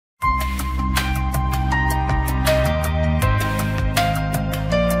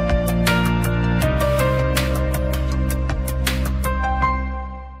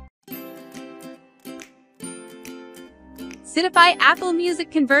Sidify Apple Music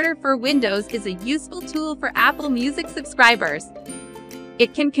Converter for Windows is a useful tool for Apple Music subscribers.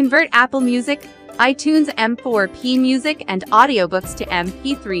 It can convert Apple Music, iTunes M4P music and audiobooks to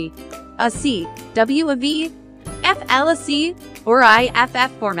MP3, AAC, WAV, FLAC, or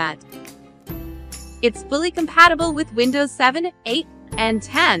IFF format. It's fully compatible with Windows 7, 8, and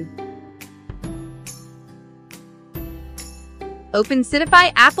 10. Open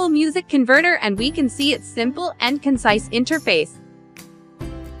Sidify Apple Music Converter and we can see its simple and concise interface.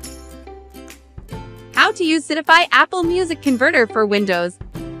 How to use Sidify Apple Music Converter for Windows.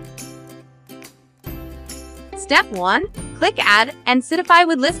 Step 1. Click Add, and Sidify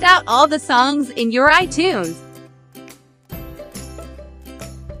would list out all the songs in your iTunes.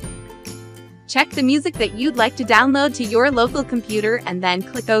 Check the music that you'd like to download to your local computer and then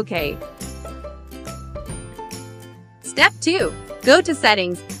click OK. Step 2. Go to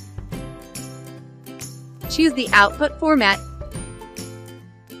Settings. Choose the output format.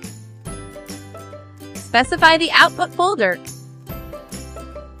 Specify the output folder.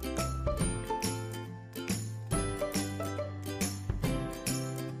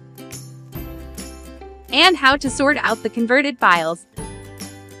 And how to sort out the converted files.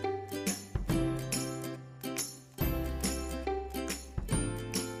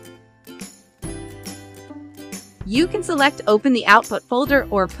 You can select Open the Output folder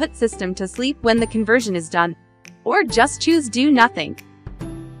or put System to sleep when the conversion is done, or just choose Do Nothing.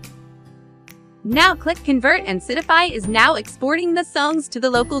 Now click Convert and Sidify is now exporting the songs to the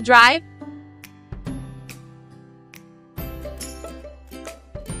local drive.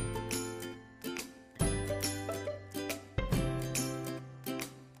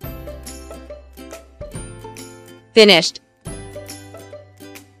 Finished.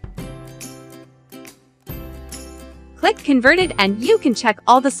 Click Converted and you can check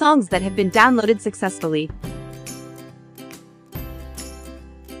all the songs that have been downloaded successfully.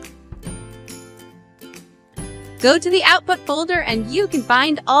 Go to the Output folder and you can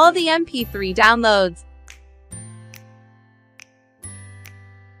find all the MP3 downloads.